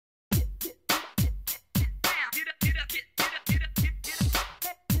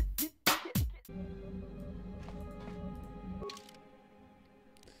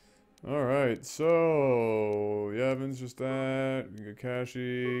Alright, so Yavin's just that. We got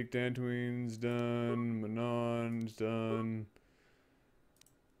Kashyyyk, Dantooine's done, Manon's done.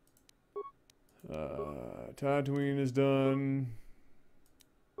 Tatooine is done.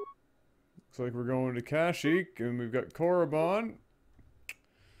 Looks like we're going to Kashyyyk, and we've got Korriban.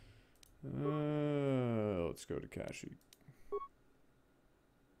 Let's go to Kashyyyk.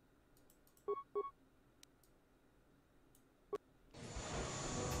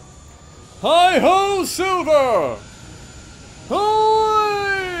 Hi ho, Silver! Hi!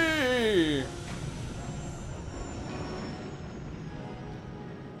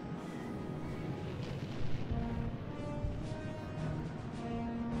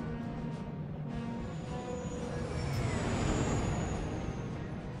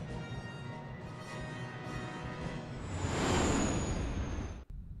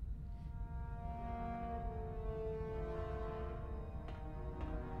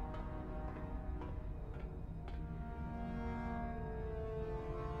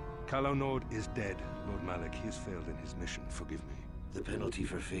 Calo Nord is dead, Lord Malak. He has failed in his mission. Forgive me. The penalty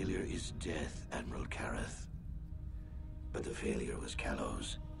for failure is death, Admiral Kareth. But the failure was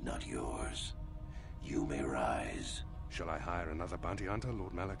Calo's, not yours. You may rise. Shall I hire another bounty hunter,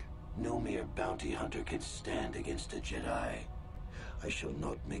 Lord Malak? No mere bounty hunter can stand against a Jedi. I shall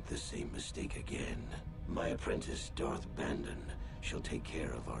not make the same mistake again. My apprentice, Darth Bandon, shall take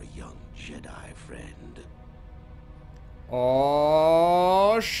care of our young Jedi friend.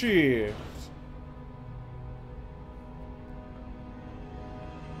 Oh shit.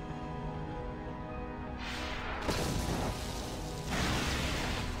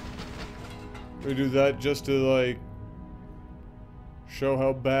 We do that just to like show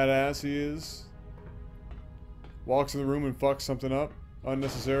how badass he is. Walks in the room and fucks something up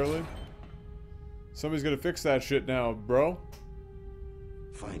unnecessarily. Somebody's gonna fix that shit now, bro.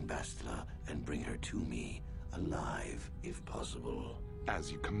 Find Bastila and bring her to me. Alive, if possible.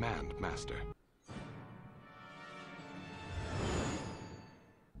 As you command, Master.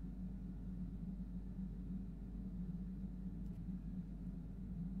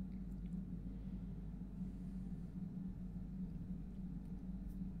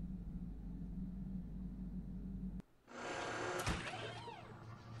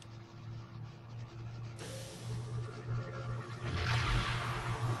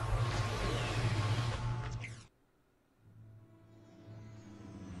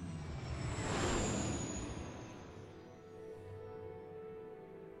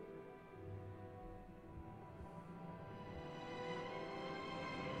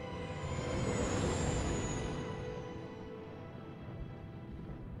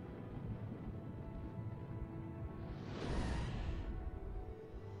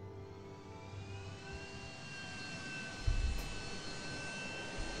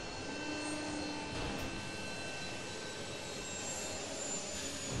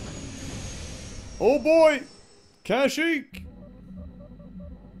 Oh boy! Kashyyyk!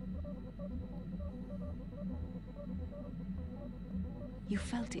 You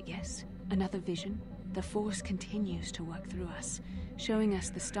felt it, yes? Another vision? The Force continues to work through us, showing us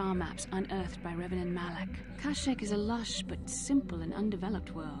the star maps unearthed by Reverend Malak. Kashyyyk is a lush but simple and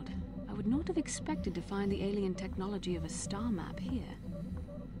undeveloped world. I would not have expected to find the alien technology of a star map here.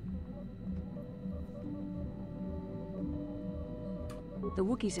 The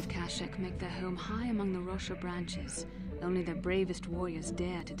Wookiees of Kashyyyk make their home high among the Rosha branches. Only their bravest warriors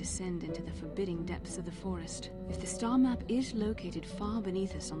dare to descend into the forbidding depths of the forest. If the star map is located far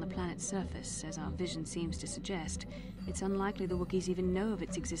beneath us on the planet's surface, as our vision seems to suggest, it's unlikely the Wookiees even know of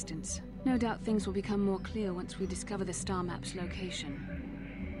its existence. No doubt things will become more clear once we discover the star map's location.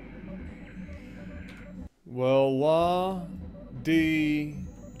 Well, la dee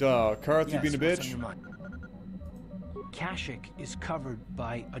da. Karth, you being a bitch? Kashyyyk is covered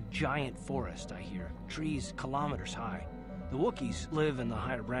by a giant forest, I hear. Trees kilometers high. The Wookiees live in the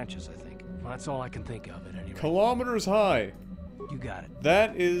higher branches, I think. Well, that's all I can think of at any rate. Kilometers high. You got it.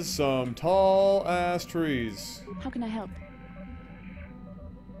 That is some tall ass trees. How can I help?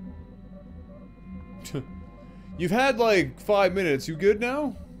 You've had like 5 minutes. You good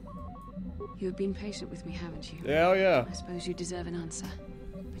now? You've been patient with me, haven't you? Yeah, yeah. I suppose you deserve an answer.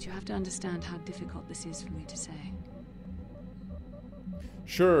 But you have to understand how difficult this is for me to say.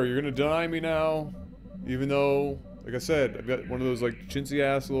 Sure, you're gonna deny me now, even though, like I said, I've got one of those like chintzy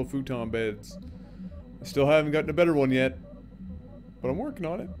ass little futon beds. I still haven't gotten a better one yet, but I'm working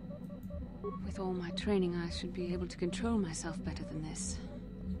on it. With all my training, I should be able to control myself better than this.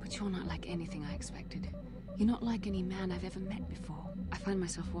 But you're not like anything I expected. You're not like any man I've ever met before. I find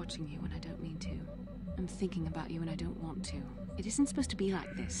myself watching you when I don't mean to. I'm thinking about you when I don't want to. It isn't supposed to be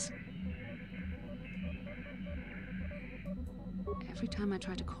like this. Every time I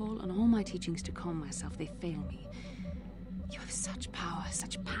try to call on all my teachings to calm myself, they fail me. You have such power,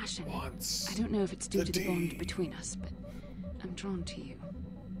 such passion. I don't know if it's due to the bond between us, but I'm drawn to you.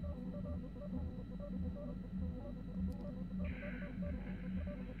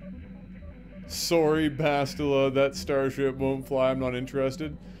 Sorry, Bastila, that starship won't fly. I'm not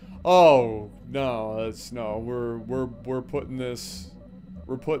interested. Oh no, that's no. We're putting this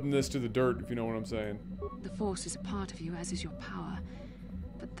to the dirt, if you know what I'm saying. The Force is a part of you, as is your power,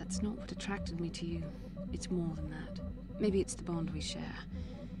 but that's not what attracted me to you. It's more than that. Maybe it's the bond we share.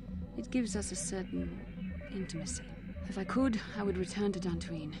 It gives us a certain intimacy. If I could, I would return to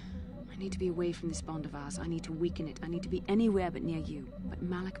Dantooine. I need to be away from this bond of ours. I need to weaken it. I need to be anywhere but near you. But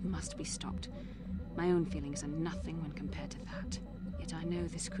Malik must be stopped. My own feelings are nothing when compared to that. Yet I know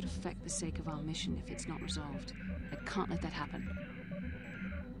this could affect the sake of our mission if it's not resolved. I can't let that happen.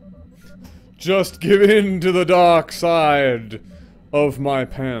 Just give in to the dark side of my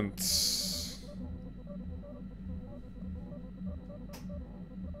pants.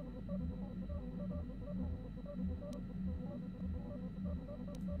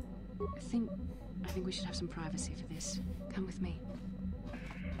 I think we should have some privacy for this. Come with me.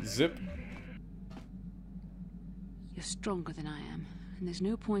 Zip. You're stronger than I am, and there's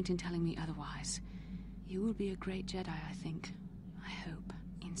no point in telling me otherwise. You will be a great Jedi, I think. I hope.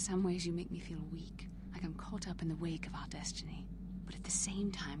 In some ways you make me feel weak, like I'm caught up in the wake of our destiny. But at the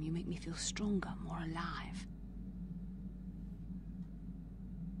same time, you make me feel stronger, more alive.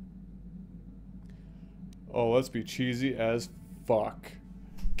 Oh, let's be cheesy as fuck.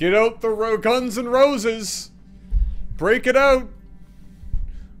 Get out the Guns and Roses! Break it out!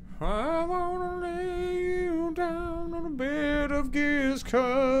 I wanna lay you down on a bed of gears,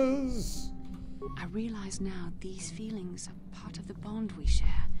 cuz... I realize now these feelings are part of the bond we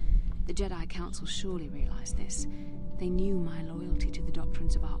share. The Jedi Council surely realized this. They knew my loyalty to the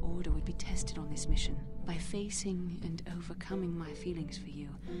doctrines of our order would be tested on this mission. By facing and overcoming my feelings for you,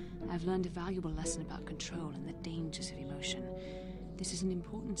 I've learned a valuable lesson about control and the dangers of emotion. This is an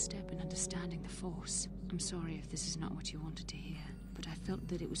important step in understanding the Force. I'm sorry if this is not what you wanted to hear, but I felt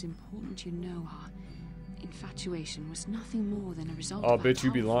that it was important you know our infatuation was nothing more than a result I'll of bet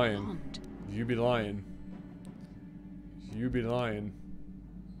you be powerful lying. bond. You be lying. You be lying.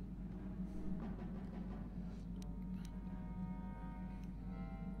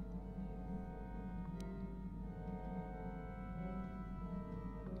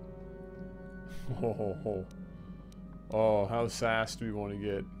 Oh, how sassed do we want to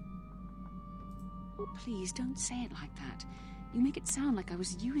get? Please don't say it like that. You make it sound like I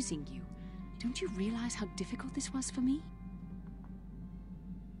was using you. Don't you realize how difficult this was for me?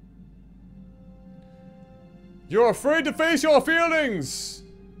 You're afraid to face your feelings!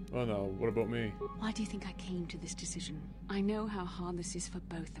 Oh no, what about me? Why do you think I came to this decision? I know how hard this is for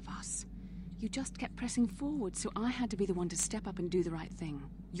both of us. You just kept pressing forward, so I had to be the one to step up and do the right thing.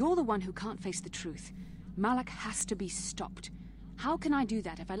 You're the one who can't face the truth. Malik has to be stopped. How can I do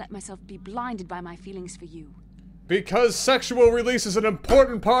that if I let myself be blinded by my feelings for you? Because sexual release is an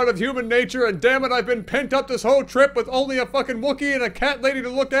important part of human nature, and damn it, I've been pent up this whole trip with only a fucking Wookiee and a cat lady to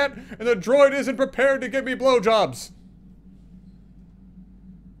look at, and the droid isn't prepared to give me blowjobs.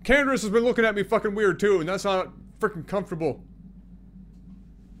 Candace has been looking at me fucking weird too, and that's not freaking comfortable.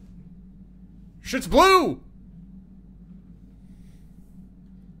 Shit's blue!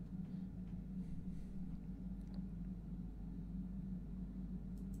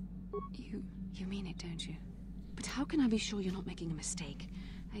 You mean it, don't you? But how can I be sure you're not making a mistake?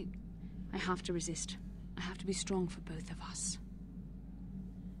 I have to resist. I have to be strong for both of us.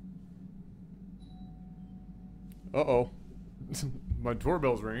 Uh-oh. My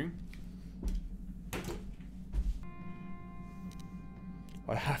doorbell's ringing.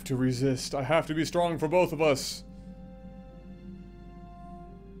 I have to resist. I have to be strong for both of us.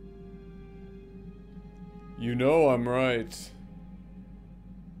 You know I'm right.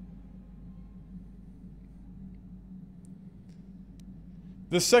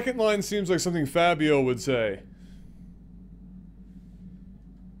 The second line seems like something Fabio would say.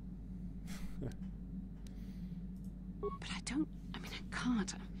 But I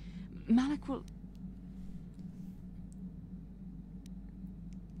can't. Malik will...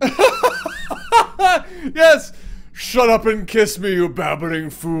 Yes! Shut up and kiss me, you babbling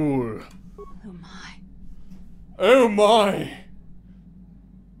fool. Oh my. Oh my.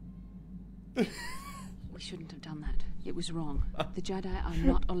 We shouldn't have done that. It was wrong. The Jedi are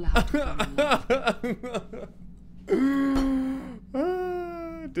not allowed to fall in love.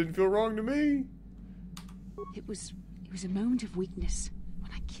 Didn't feel wrong to me. It was a moment of weakness.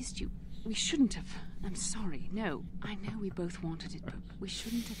 When I kissed you, we shouldn't have. I'm sorry. No, I know we both wanted it, but we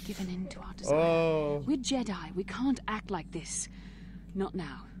shouldn't have given in to our desire. Oh. We're Jedi. We can't act like this. Not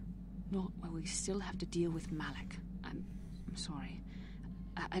now. Not while we still have to deal with Malak. I'm sorry.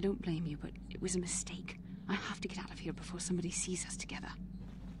 I don't blame you, but it was a mistake. I have to get out of here before somebody sees us together.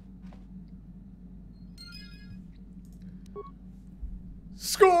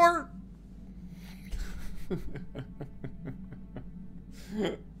 Score!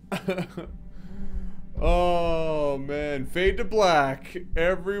 Oh man, fade to black.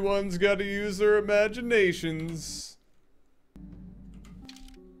 Everyone's got to use their imaginations.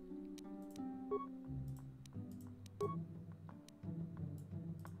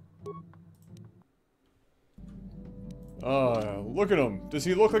 Look at him. Does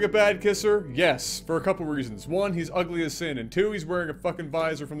he look like a bad kisser? Yes, for a couple reasons. One, he's ugly as sin, and two, he's wearing a fucking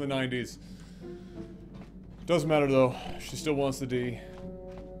visor from the 90s. Doesn't matter though. She still wants the D.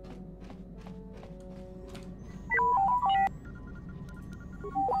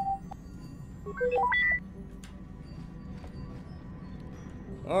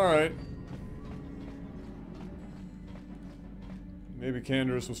 Alright. Maybe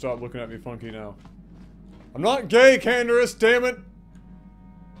Canderous will stop looking at me funky now. I'm not gay, Canderous, damn it!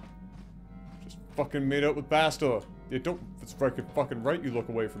 Just fucking made out with Basta. Yeah, don't. It's fucking right you look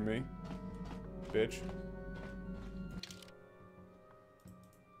away from me. Bitch.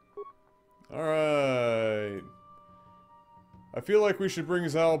 Alright. I feel like we should bring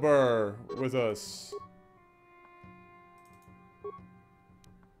Zalbar with us.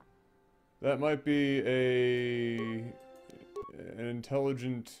 That might be an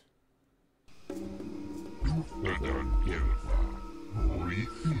intelligent...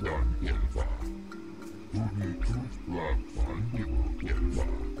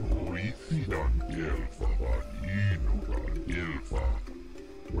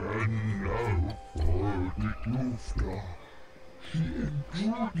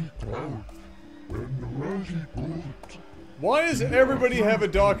 Why does everybody have a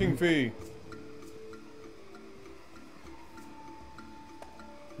docking fee?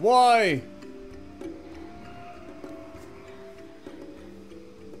 Why?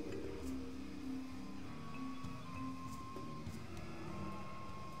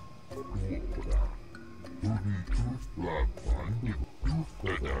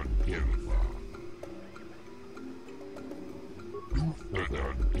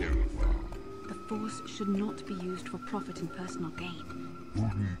 The Force should not be used for profit and personal gain.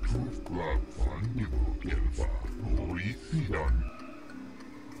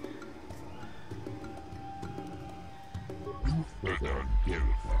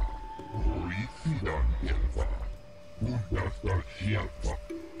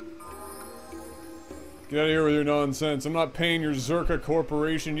 Get out of here with your nonsense. I'm not paying your Zerka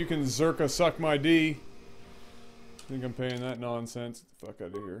corporation. You can Zerka suck my D. I think I'm paying that nonsense. Get the fuck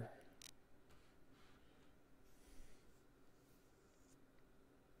out of here.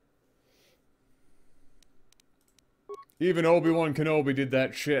 Even Obi-Wan Kenobi did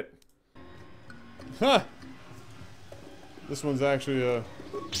that shit. Huh! This one's actually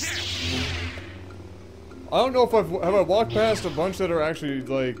I don't know if have I walked past a bunch that are actually,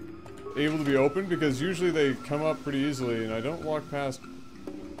 like, able to be opened, because usually they come up pretty easily, and I don't walk past...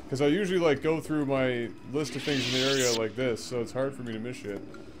 Because I usually, like, go through my list of things in the area like this, so it's hard for me to miss shit.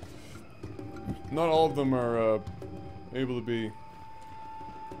 Not all of them are, able to be...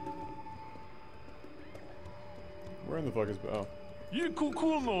 Where in the fuck is... Oh.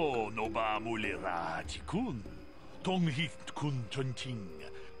 Yikukuno noba mulera tikun. Tong hit kun chunting.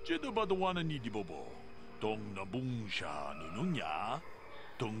 Jedabadwana nidibobo. Tong nabungsha nununya.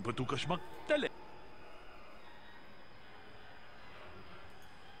 Tong patukashmak tale.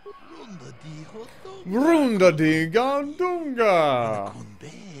 Runda di Gandunga! Kun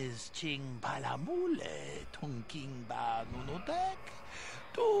bez ching palamule. Tong king ba nunotek.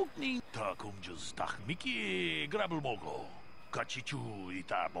 Tokning takum just tak miki grabelmogo. Kachichu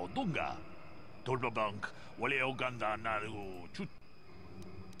ita bodunga. Tolbabank wale oganda naru chut.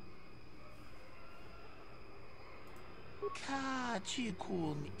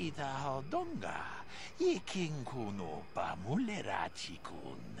 Kachikun ita hodonga. Iking kuno pamulera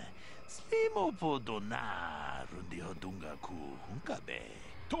chikun. Slimo podona rundi hodunga ku hunkabe.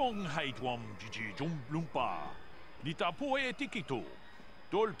 Tong haitwam jiji jum lumpa. Nita poe tikito.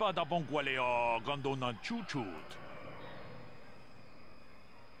 Dolpa da bonkwalea gandona chuchut.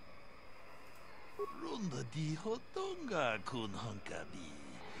 Runda di hodonga kun hunkabi.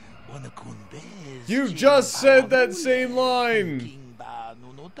 Wana kun bez. You just said that same line! King ba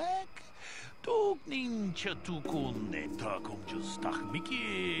nunotek. Tokning chatukun eta kum just tak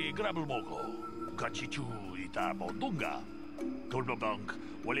miki grabelmogo. Kachichu ita bodunga. Tolbabank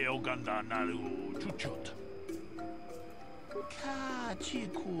wale oganda naru chuchut.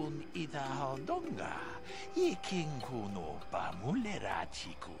 Kachikun ita hodonga. Iking kuno pamulera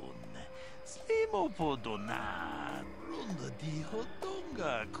chikun. Slimo podona. Runda di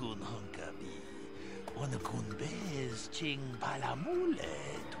hodonga kun hunkabi. Wana kun bez ching palamule.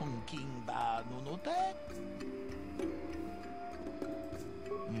 Tunking ba nunotek.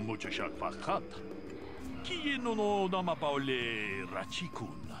 Mucho shak fakat. Kiye no nama paule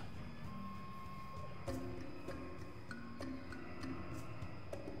rachikun.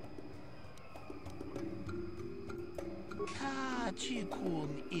 Kachikun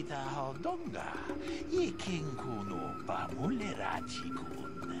ita hodonga. Iking kuno pamule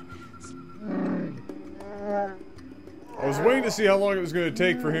rachikun. I was waiting to see how long it was going to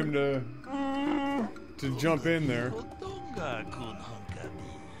take for him to jump in there.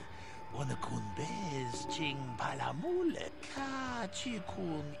 Wana kun bez ching palamule.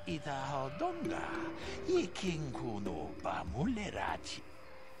 Kachikun ita hodonga. Iking kuno pamule rachi.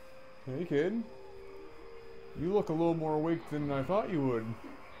 Hey kid, you look a little more awake than I thought you would.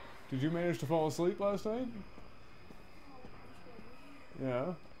 Did you manage to fall asleep last night?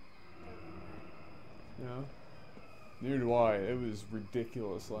 Yeah. Yeah. Neither do I. It was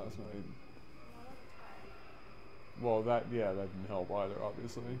ridiculous last night. Well, that didn't help either,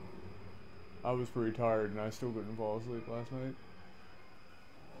 obviously. I was pretty tired and I still couldn't fall asleep last night.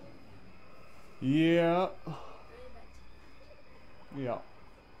 Yeah. Yeah.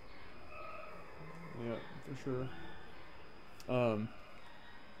 Yeah, for sure.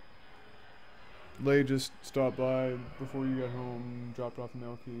 Lay just stopped by before you got home, dropped off the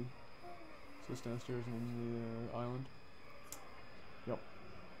mail key. So it's downstairs on the island. Yep.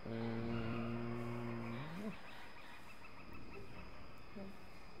 And yeah.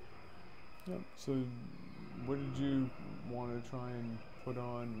 Yep. So, what did you want to try and put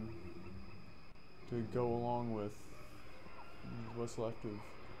on to go along with what's left of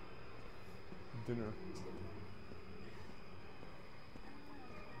dinner?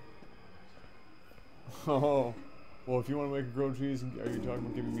 Oh, well, if you want to make a grilled cheese, are you talking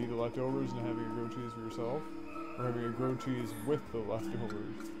about giving me the leftovers and having a grilled cheese for yourself? Or having a grilled cheese with the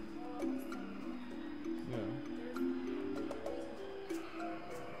leftovers? Yeah.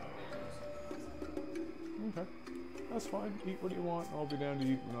 Okay. That's fine. Eat what you want. I'll be down to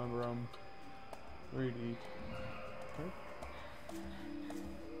eat whenever I'm ready to eat. Okay?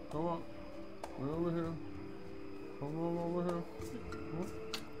 Come on. We're over here. Come on over here. Come on.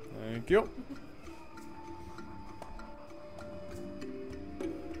 Thank you.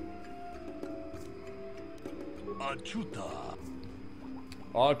 Achuta.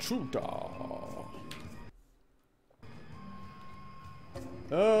 Achuta.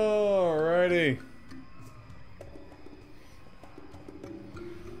 Alrighty.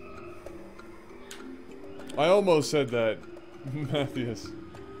 I almost said that, Matthias.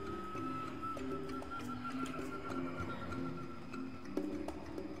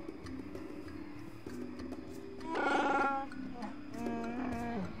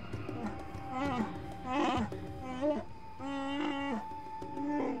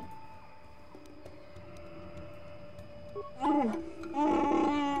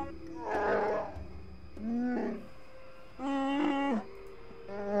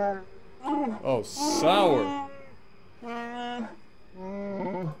 Oh, sour.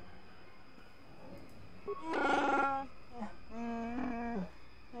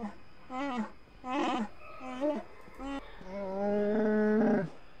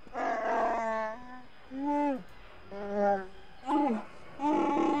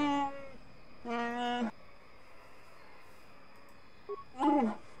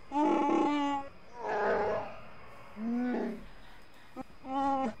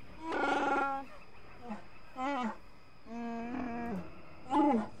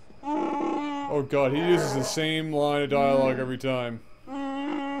 Oh god, he uses the same line of dialogue every time.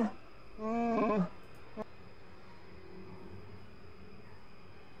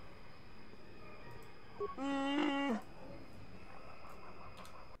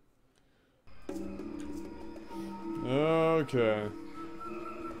 Okay.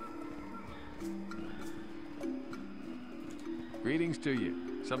 Greetings to you.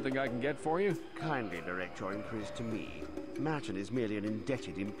 Something I can get for you? Kindly direct your inquiries to me. Merton is merely an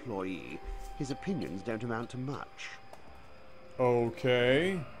indebted employee. His opinions don't amount to much.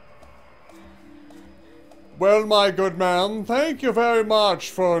 Okay. Well, my good man, thank you very much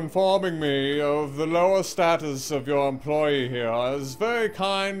for informing me of the lower status of your employee here. It's very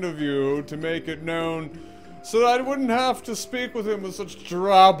kind of you to make it known so that I wouldn't have to speak with him with such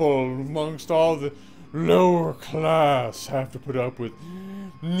trouble amongst all the lower class have to put up with.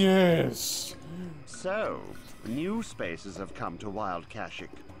 Yes. So, new spaces have come to Wild Kashyyyk.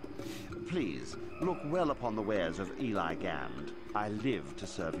 Please, look well upon the wares of Eli Gand. I live to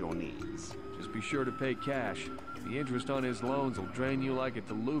serve your needs. Just be sure to pay cash. The interest on his loans will drain you like a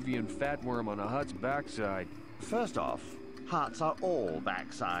diluvian fatworm on a hut's backside. First off, huts are all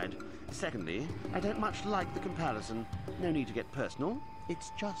backside. Secondly, I don't much like the comparison. No need to get personal.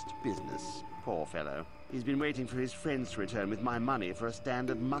 It's just business. Poor fellow. He's been waiting for his friends to return with my money for a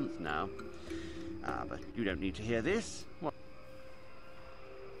standard month now. But you don't need to hear this. What?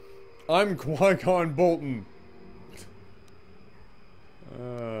 I'm Qui-Gon Bolton.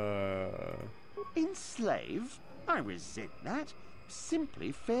 Enslave? I resent that.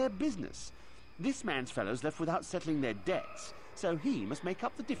 Simply fair business. This man's fellows left without settling their debts, so he must make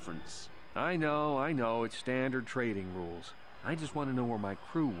up the difference. I know, it's standard trading rules. I just want to know where my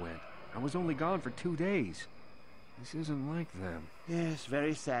crew went. I was only gone for 2 days. This isn't like them. Yes,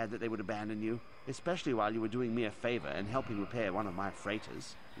 very sad that they would abandon you, especially while you were doing me a favor and helping repair one of my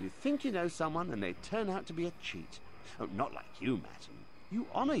freighters. You think you know someone and they turn out to be a cheat. Oh, not like you, Matten. You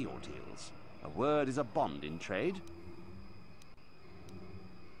honor your deals. A word is a bond in trade.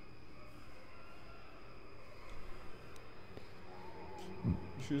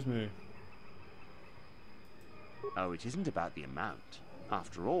 Excuse me. Oh, it isn't about the amount.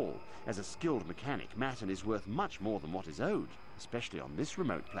 After all, as a skilled mechanic, Matten is worth much more than what is owed, especially on this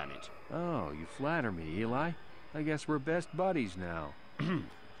remote planet. Oh, you flatter me, Eli. I guess we're best buddies now.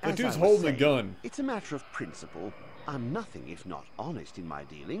 That dude's holding a gun. It's a matter of principle. I'm nothing if not honest in my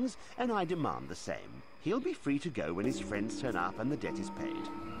dealings, and I demand the same. He'll be free to go when his friends turn up and the debt is paid.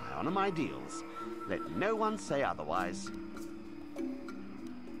 I honor my deals. Let no one say otherwise.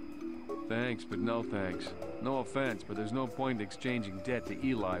 Thanks, but no thanks. No offense, but there's no point exchanging debt to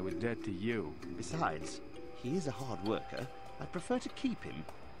Eli with debt to you. Besides, he is a hard worker. I'd prefer to keep him.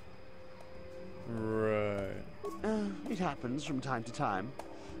 Right. It happens from time to time.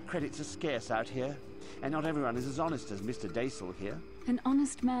 Credits are scarce out here, and not everyone is as honest as Mr. Daisel here. An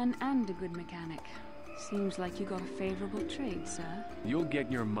honest man and a good mechanic. Seems like you got a favorable trade, sir. You'll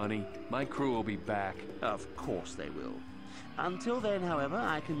get your money. My crew will be back. Of course they will. Until then, however,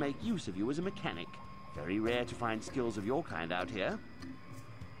 I can make use of you as a mechanic. Very rare to find skills of your kind out here.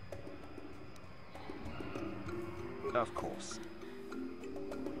 Of course.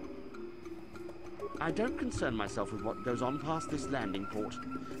 I don't concern myself with what goes on past this landing port.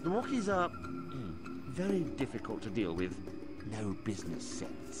 The Wookiees are very difficult to deal with. No business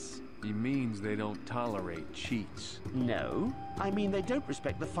sense. He means they don't tolerate cheats. No, I mean they don't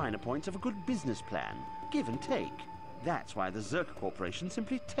respect the finer points of a good business plan. Give and take. That's why the Zerk Corporation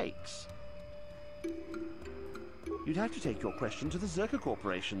simply takes. You'd have to take your question to the Zerka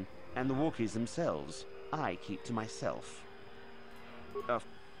Corporation and the Wookiees themselves. I keep to myself.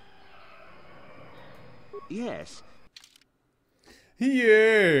 Yes.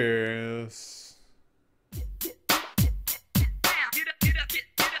 Yes.